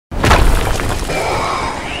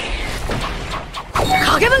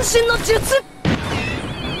So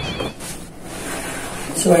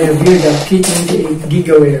I have here the K28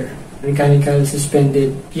 Gigaware mechanical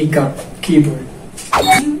suspended pickup keyboard.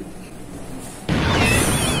 And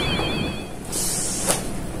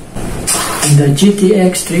the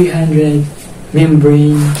GTX-300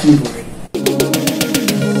 membrane keyboard.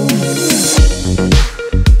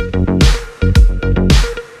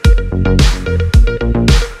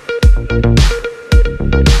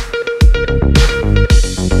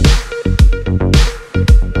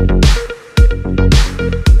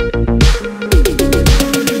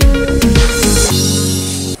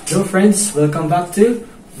 Hello friends, welcome back to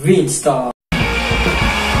Vinstock.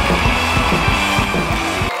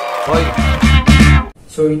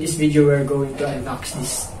 So in this video, we're going to unbox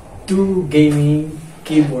these two gaming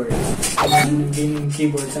keyboards. Gaming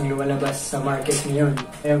keyboards ang lumalabas sa market ngayon.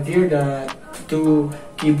 I have here the two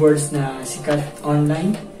keyboards na sikat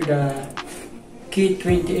online. The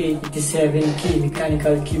K28 87K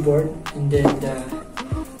mechanical keyboard, and then the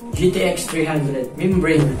GTX-300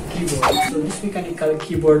 membrane keyboard. So this mechanical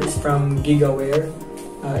keyboard is from Gigaware.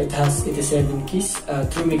 It has 87 keys,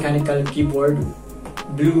 true mechanical keyboard,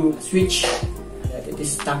 blue switch. It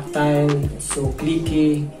is tactile, so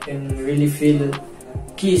clicky, and really feel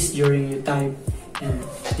keys during you type. And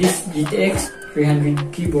this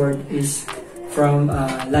GTX-300 keyboard is from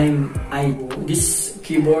Limeide. This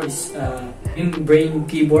keyboard is membrane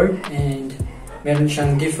keyboard, and meron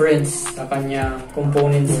siyang difference sa kanya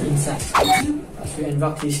components inside. As we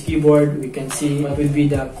unbox this keyboard, we can see what will be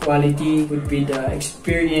the quality, would be the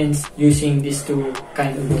experience using these two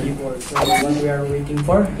kind of keyboards. So what we are waiting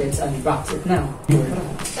for, let's unbox it now.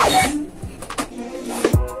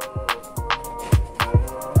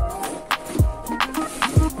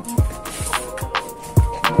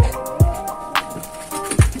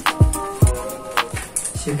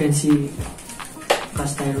 As you can see,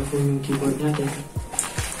 styrofoam yung keyboard natin.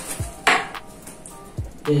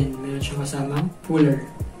 Then, meron siyang kasamang puller.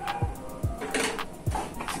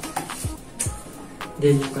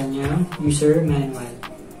 Then, yung kanyang user manual.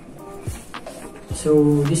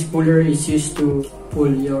 So, this puller is used to pull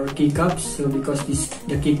your keycaps. So, because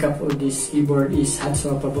the keycap of this keyboard is hot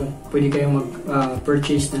swappable, pwede kayong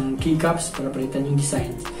mag-purchase ng keycaps para palitan yung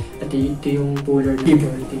design. At ito yung puller ng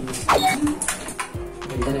keyboard. Ito yung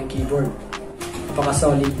ganda ng keyboard.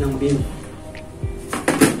 Napaka-solid ng build.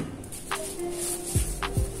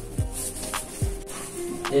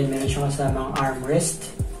 Then, meron siyang kasamang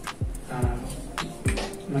armrest.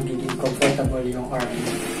 Magiging comfortable yung arm.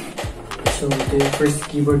 So, ito yung first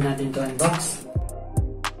keyboard natin to unbox.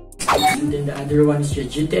 And then, the other one is the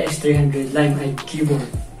GTX-300 Limeide keyboard.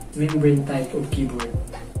 Membrane type of keyboard.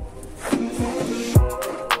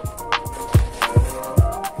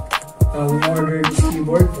 We ordered this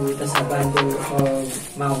keyboard with a bundle of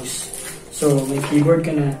mouse. So, may keyboard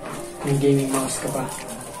ka na, may gaming mouse ka pa.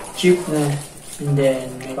 Cheap na, and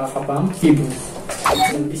then may pakapang keyboard.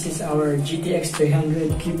 So, this is our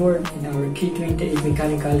GTX-300 keyboard and our K28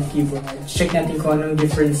 mechanical keyboard. Check natin kung anong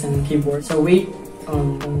difference ng keyboard. So, weight,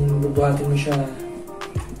 kung bubuhatin mo siya,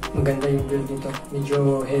 maganda yung build nito.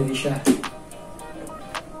 Medyo heavy siya.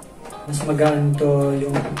 Mas magaan to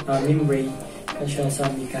yung membrane siya sa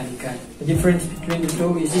mechanical. The difference between the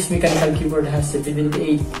two is this mechanical keyboard has 78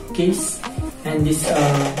 keys and this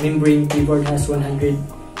membrane keyboard has 108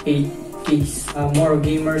 keys. More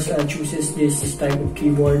gamers chooses this type of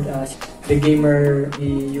keyboard. The gamer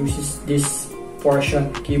uses this portion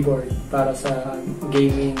keyboard para sa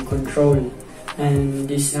gaming control, and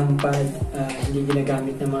this numpad hindi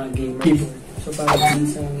ginagamit ng mga gamer keyboard. So para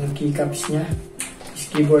sa keycaps niya, this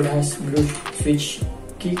keyboard has blue switch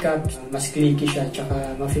keycaps, mas clicky siya,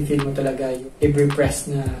 tsaka mafe-feel mo talaga yung every press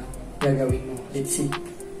na gagawin mo. Let's see.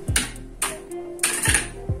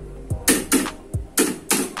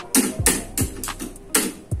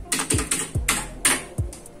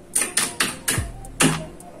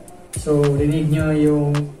 So, rinig nyo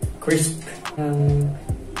yung crisp ng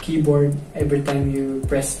keyboard every time you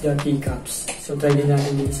press the keycaps. So, try din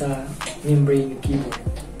natin din sa membrane keyboard.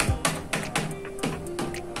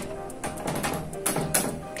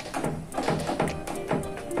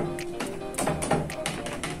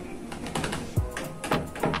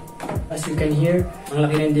 As you can hear, ang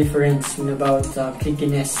laki ng difference about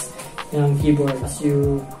clickiness ng keyboard. As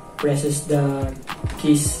you presses the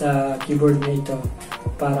keys sa keyboard na ito,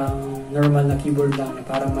 parang normal na keyboard lang,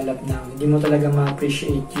 parang malabnaw. Hindi mo talaga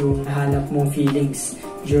ma-appreciate yung nahanap mong feelings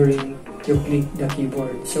during you click the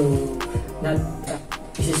keyboard. So, not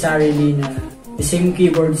necessarily na the same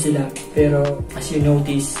keyboard sila, pero as you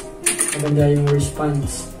notice, maganda yung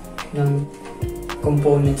response ng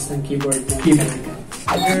components ng keyboard na keyboard.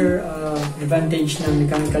 Other advantage ng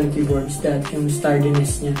mechanical keyboard is that yung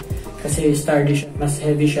sturdiness niya. Kasi sturdy siya, mas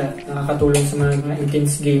heavy siya, nakakatulong sa mga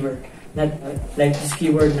intense gamer. Not like this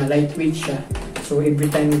keyboard na lightweight siya. So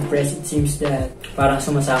every time you press, it seems that parang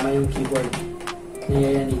sumasama yung keyboard.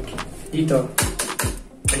 Nayayanig. Dito,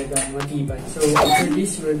 talagang matibay. So after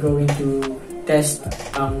this, we're going to test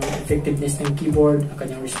ang effectiveness ng keyboard, ang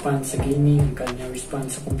kanyang response sa gaming, ang kanyang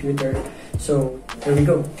response sa computer. So, here we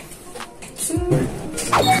go.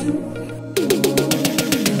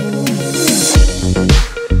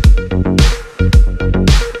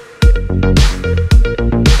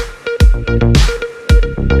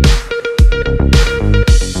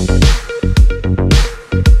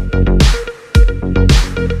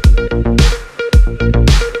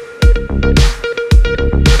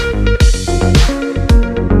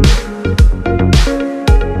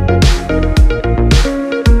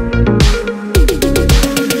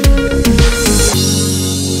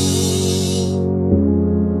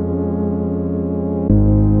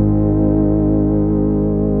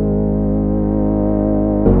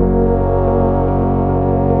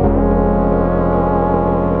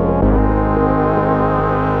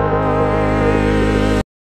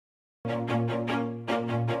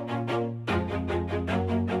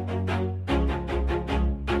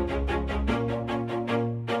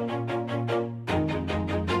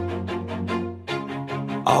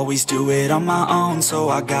 Always do it on my own, so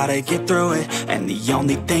I gotta get through it. And the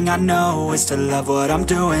only thing I know is to love what I'm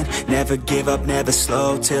doing. Never give up, never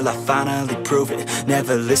slow, till I finally prove it.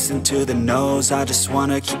 Never listen to the no's, I just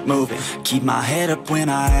wanna keep moving. Keep my head up when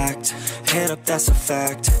I act, head up, that's a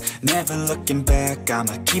fact. Never looking back,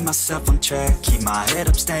 I'ma keep myself on track. Keep my head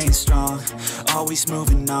up, staying strong, always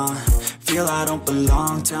moving on. Feel I don't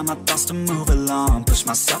belong, tell my thoughts to move along. Push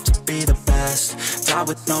myself to be the best, die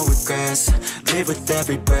with no regrets. Live with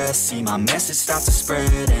every breath, see my message start to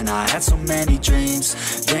spread. And I had so many dreams,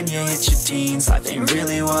 then you hit your teens. Life ain't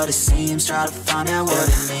really what it seems, try to find out what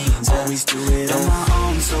it means. Always do it on my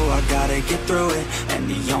own, so I gotta get through it. And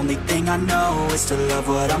the only thing I know is to love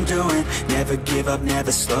what I'm doing. Never give up,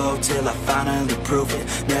 never slow, till I finally prove it.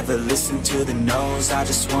 Never listen to the no's, I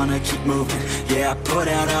just wanna keep moving. Yeah, I put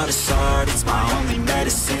out all this art, it's my only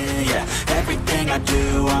medicine. Yeah, everything I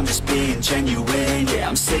do, I'm just being genuine. Yeah,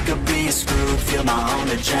 I'm sick of being screwed, feel my own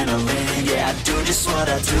adrenaline. Yeah, I do just what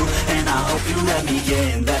I do, and I hope you let me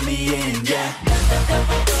in, yeah.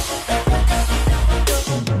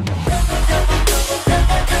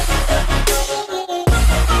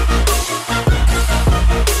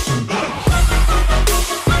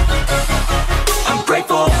 I'm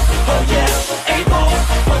grateful, oh yeah, able,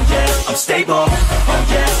 oh yeah, I'm stable, oh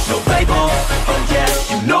yeah, no label, oh yeah,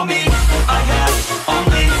 you know me, I have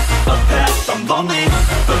only a path, I'm lonely,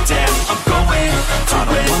 but damn, I'm going to I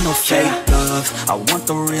don't want no fake love, I want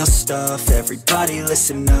the real stuff. Everybody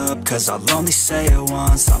listen up, cause I'll only say it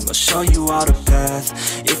once. I'm gonna show you all the path,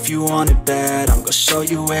 if you want it bad. I'm gonna show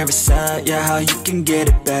you where it's at, yeah, how you can get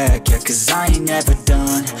it back. Yeah, cause I ain't never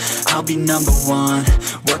done, I'll be number one.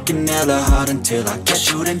 Working hella hard until I get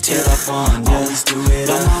shoot until I won. Yeah. Always do it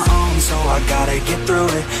on my own, so I gotta get through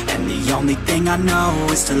it. And the only thing I know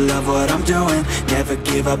is to love what I'm doing. Never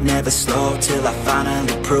give up, never slow, till I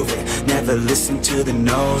finally prove it. Never listen to the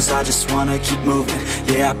no's, I just wanna keep moving.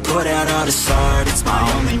 Yeah, I put out all this art, it's my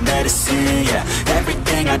only medicine. Yeah,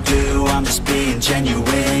 everything I do, I'm just being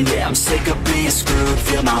genuine. Yeah, I'm sick of being screwed,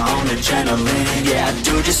 feel my own adrenaline. Yeah, I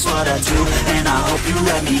do just what I do, and I hope you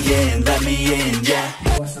let me in, yeah.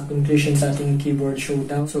 Was ang conclusion sa ating keyboard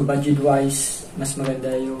showdown. So budget wise, mas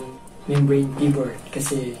maganda yung membrane keyboard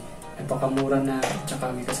kasi napakamura na, at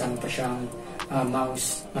saka may kasama pa siyang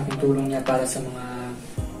mouse. Malaking tulong niya para sa mga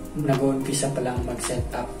nag-uumpisa pa lang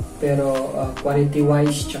mag-setup. Pero quality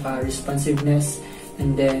wise, tsaka responsiveness,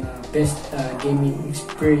 and then best gaming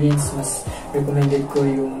experience, mas recommended ko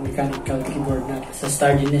yung mechanical keyboard na sa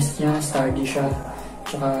sturdiness niya, sturdy siya,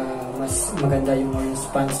 tsaka mas maganda yung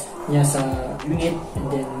response niya sa unit, and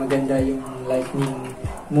then maganda yung lightning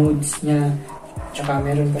modes niya, tsaka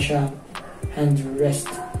meron pa siya hand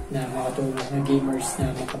rest na makatulong na gamers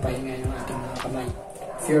na makapahinga yung ating mga kamay.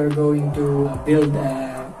 If you're going to build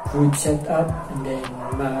a good setup, and then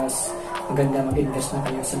mas maganda mag-invest na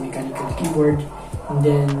kayo sa mechanical keyboard. And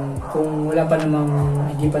then kung wala pa namang,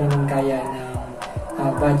 hindi pa naman kaya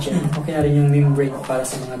ng budget, okay na rin yung membrane para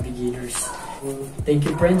sa mga beginners. Thank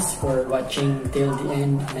you friends for watching till the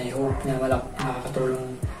end, and I hope na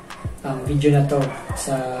makakatulong ang video na to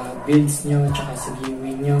sa builds nyo at sa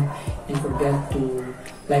gaming nyo. And forget to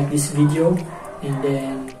like this video, and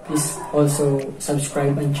then please also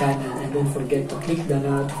subscribe ang channel, and don't forget to click the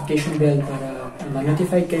notification bell para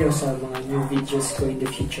ma-notify kayo sa mga new videos ko in the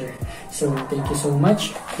future. So, thank you so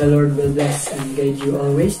much. The Lord will bless and guide you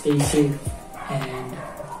always. Stay safe and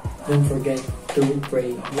don't forget to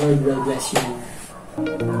pray. Lord will bless you more.